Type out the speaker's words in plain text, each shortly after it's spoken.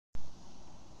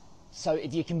So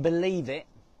if you can believe it,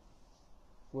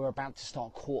 we're about to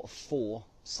start quarter four.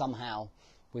 Somehow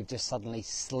we've just suddenly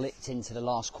slipped into the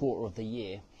last quarter of the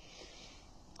year.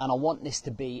 And I want this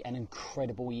to be an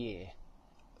incredible year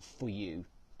for you.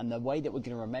 And the way that we're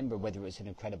going to remember whether it's an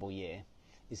incredible year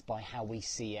is by how we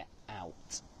see it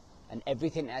out. And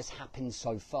everything that has happened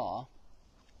so far,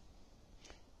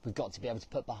 we've got to be able to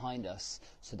put behind us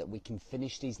so that we can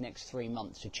finish these next 3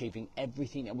 months achieving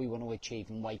everything that we want to achieve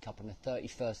and wake up on the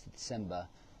 31st of December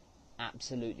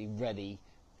absolutely ready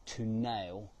to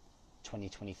nail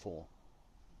 2024.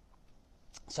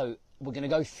 So we're going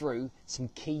to go through some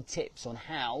key tips on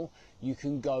how you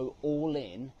can go all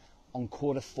in on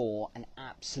quarter four and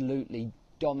absolutely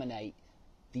dominate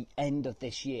the end of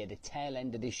this year, the tail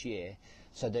end of this year,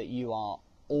 so that you are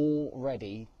all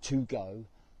ready to go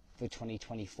for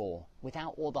 2024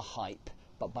 without all the hype,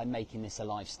 but by making this a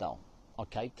lifestyle.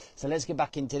 Okay, so let's get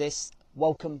back into this.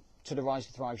 Welcome to the Rise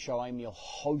to Thrive show. I'm your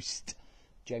host,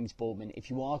 James Boardman. If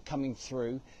you are coming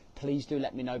through, please do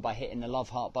let me know by hitting the love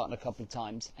heart button a couple of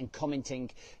times and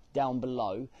commenting down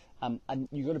below. And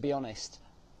you've got to be honest.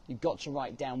 You've got to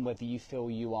write down whether you feel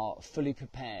you are fully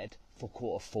prepared for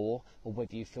quarter four, or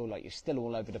whether you feel like you're still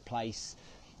all over the place,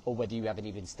 or whether you haven't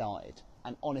even started.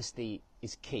 And honesty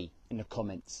is key in the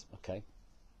comments, okay?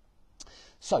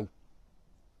 So,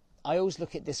 I always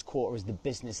look at this quarter as the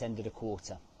business end of the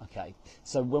quarter, okay?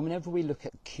 So whenever we look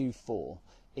at Q4,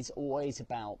 it's always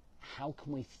about how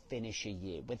can we finish a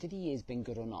year, whether the year's been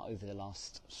good or not over the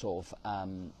last sort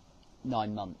of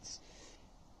 9 months.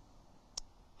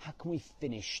 How can we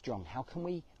finish strong? How can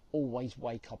we always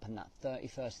wake up on that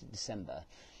 31st of December,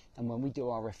 and when we do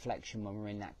our reflection, when we're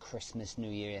in that Christmas, New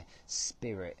Year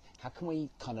spirit, how can we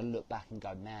kind of look back and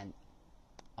go, man,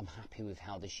 I'm happy with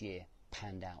how this year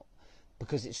panned out?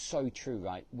 Because it's so true,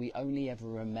 right? We only ever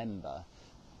remember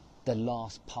the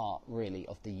last part, really,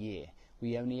 of the year.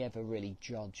 We only ever really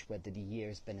judge whether the year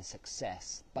has been a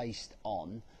success based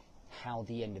on how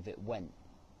the end of it went.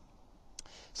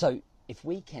 So if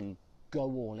we can go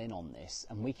all in on this,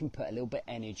 and we can put a little bit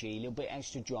energy, a little bit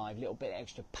extra drive, a little bit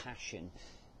extra passion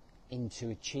into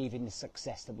achieving the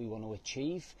success that we want to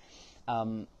achieve,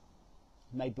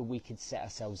 maybe we could set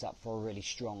ourselves up for a really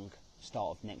strong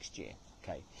start of next year.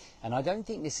 Okay, and I don't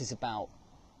think this is about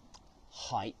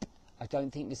hype. I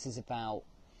don't think this is about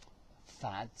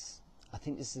fads. I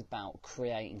think this is about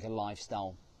creating a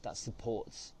lifestyle that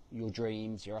supports your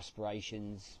dreams, your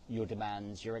aspirations, your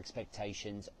demands, your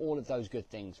expectations, all of those good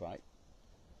things, right?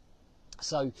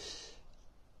 So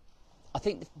I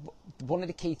think one of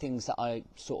the key things that I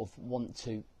sort of want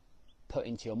to put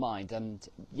into your mind, and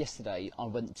yesterday I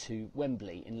went to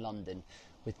Wembley in London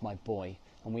with my boy,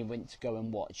 and we went to go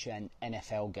and watch an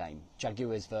NFL game,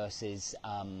 Jaguars versus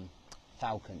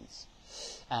Falcons.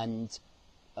 And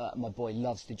my boy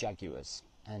loves the Jaguars,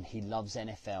 and he loves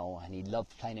NFL, and he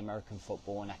loves playing American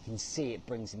football, and I can see it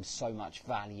brings him so much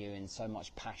value and so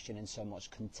much passion and so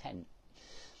much content.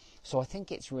 So I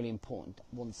think it's really important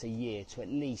once a year to at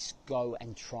least go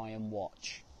and try and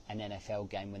watch an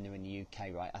NFL game when they're in the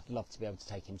UK, right? I'd love to be able to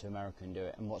take him to America and do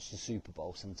it and watch the Super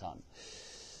Bowl sometime.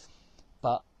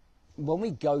 But when we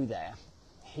go there,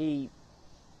 he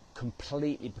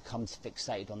completely becomes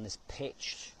fixated on this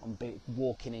pitch, on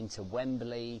walking into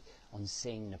Wembley, on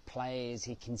seeing the players.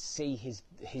 He can see his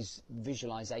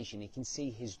visualization, he can see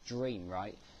his dream,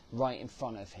 right in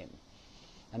front of him.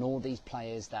 And all these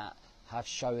players that have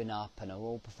shown up and are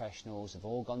all professionals, have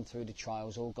all gone through the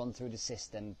trials, all gone through the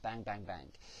system, bang, bang, bang.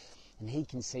 And he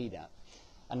can see that.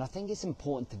 And I think it's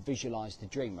important to visualise the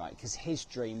dream, right? Because his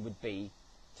dream would be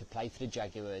to play for the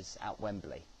Jaguars at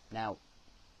Wembley. Now,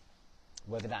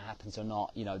 whether that happens or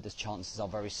not, you know, the chances are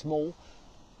very small,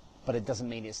 but it doesn't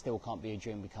mean it still can't be a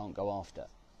dream we can't go after.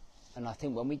 And I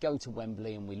think when we go to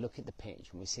Wembley and we look at the pitch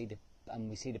and we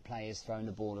see the players throwing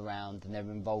the ball around and they're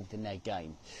involved in their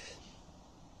game,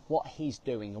 what he's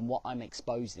doing and what I'm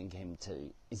exposing him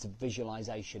to is a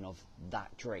visualization of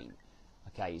that dream,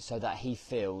 okay, so that he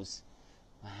feels,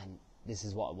 man, this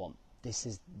is what I want. This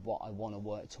is what I want to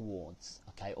work towards,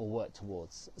 okay, or work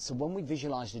towards. So when we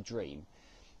visualize the dream,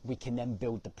 we can then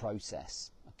build the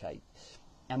process, okay?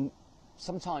 And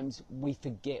sometimes we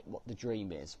forget what the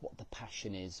dream is, what the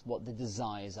passion is, what the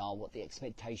desires are, what the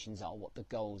expectations are, what the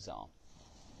goals are.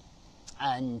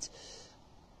 And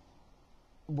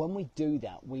when we do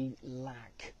that, we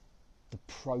lack the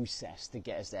process to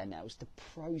get us there. Now, it's the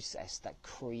process that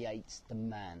creates the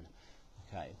man,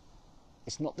 okay?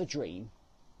 It's not the dream,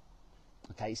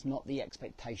 okay? It's not the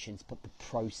expectations, but the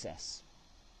process.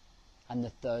 And the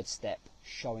third step,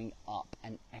 showing up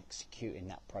and executing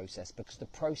that process, because the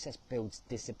process builds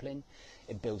discipline,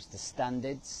 it builds the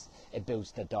standards, it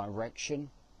builds the direction,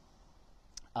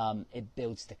 it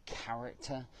builds the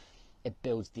character, it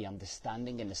builds the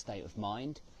understanding and the state of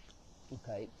mind.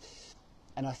 Okay,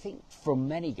 and I think for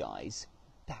many guys,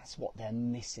 that's what they're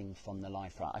missing from the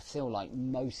life, right? I feel like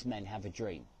most men have a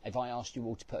dream. If I asked you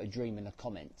all to put a dream in the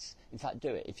comments, in fact, do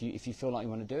it. If you feel like you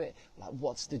want to do it, like,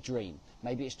 what's the dream?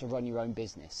 Maybe it's to run your own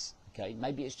business. Okay,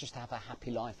 maybe it's just to have a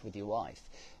happy life with your wife.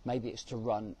 Maybe it's to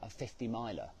run a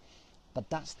 50-miler. But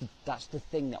that's the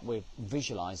thing that we're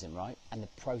visualizing, right? And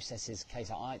the process is, okay,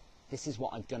 so this is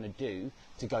what I'm going to do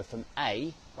to go from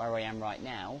A, where I am right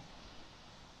now,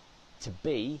 to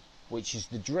B, which is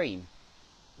the dream.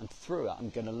 And through it, I'm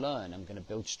going to learn, I'm going to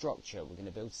build structure, we're going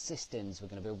to build systems, we're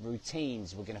going to build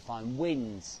routines, we're going to find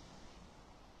wins.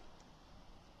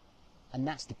 And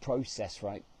that's the process,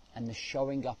 right? And the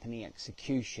showing up and the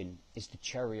execution is the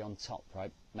cherry on top,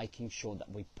 right? Making sure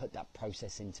that we put that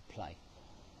process into play.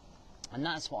 And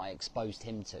that's what I exposed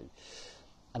him to.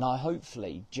 And I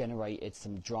hopefully generated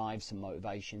some drive, some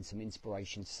motivation, some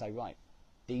inspiration to say, right,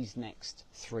 these next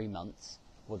 3 months,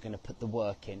 we're going to put the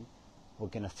work in. We're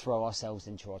going to throw ourselves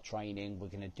into our training. We're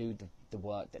going to do the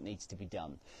work that needs to be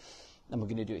done. And we're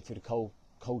going to do it through the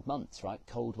cold months, right?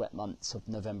 Cold, wet months of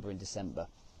November and December.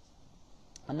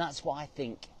 And that's what I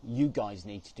think you guys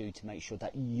need to do to make sure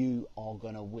that you are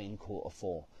going to win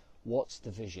Q4. What's the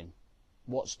vision?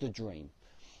 What's the dream?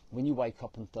 When you wake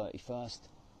up on 31st,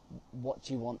 what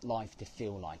do you want life to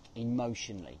feel like?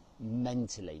 Emotionally,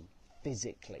 mentally,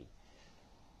 physically?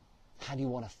 How do you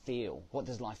want to feel? What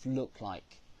does life look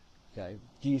like? Okay.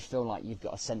 Do you feel like you've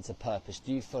got a sense of purpose?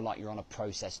 Do you feel like you're on a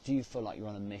process? Do you feel like you're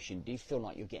on a mission? Do you feel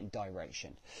like you're getting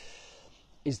direction?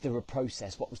 Is there a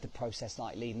process? What was the process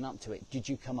like leading up to it? Did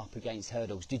you come up against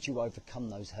hurdles? Did you overcome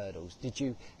those hurdles? Did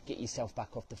you get yourself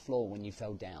back off the floor when you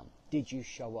fell down? Did you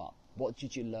show up? What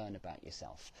did you learn about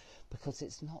yourself? Because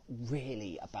it's not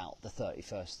really about the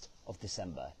 31st of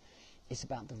December. It's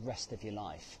about the rest of your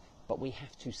life. But we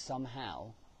have to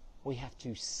somehow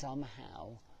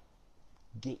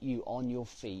get you on your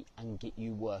feet and get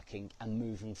you working and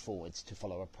moving forwards to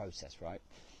follow a process, right?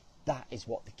 That is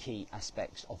what the key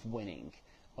aspects of winning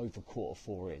over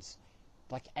Q4 is.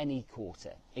 Like any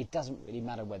quarter, it doesn't really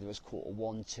matter whether it's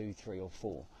Q1, 2, 3 or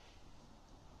 4.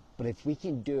 But if we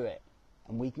can do it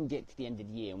and we can get to the end of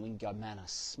the year and we can go, man, I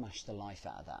smashed the life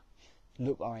out of that.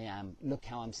 Look where I am. Look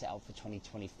how I'm set up for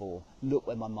 2024. Look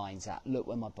where my mind's at. Look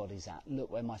where my body's at.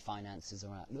 Look where my finances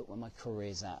are at. Look where my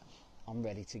career's at. I'm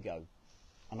ready to go.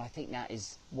 And I think that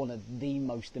is one of the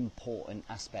most important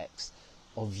aspects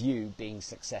of you being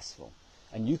successful.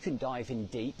 And you can dive in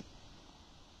deep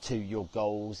to your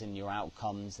goals and your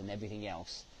outcomes and everything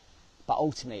else. But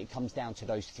ultimately it comes down to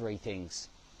those 3 things.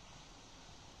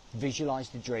 Visualize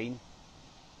the dream,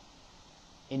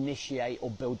 initiate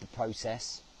or build the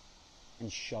process,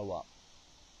 and show up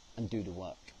and do the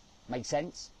work. Make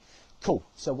sense? Cool.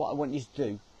 So what I want you to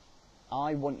do,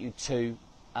 I want you to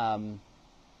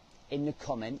in the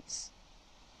comments,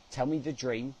 tell me the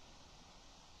dream,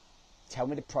 tell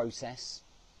me the process,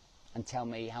 and tell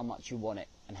me how much you want it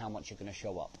and how much you're going to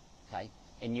show up. Okay?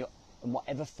 In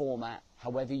whatever format,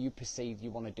 however you perceive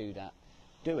you want to do that,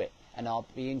 do it. And I'll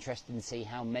be interested to see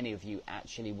how many of you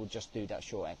actually will just do that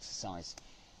short exercise.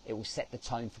 It will set the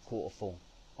tone for Q4.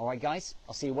 All right, guys.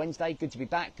 I'll see you Wednesday. Good to be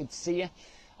back. Good to see you.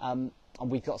 And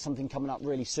we've got something coming up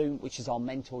really soon, which is our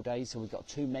mentor days. So we've got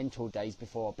 2 mentor days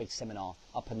before our big seminar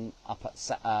up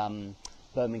at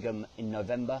Birmingham in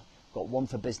November. We've got one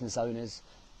for business owners,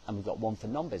 and we've got one for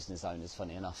non-business owners,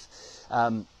 funny enough.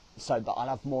 But I'll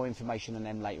have more information on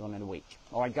them later on in the week.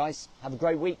 All right, guys. Have a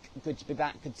great week. Good to be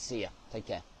back. Good to see you. Take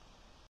care.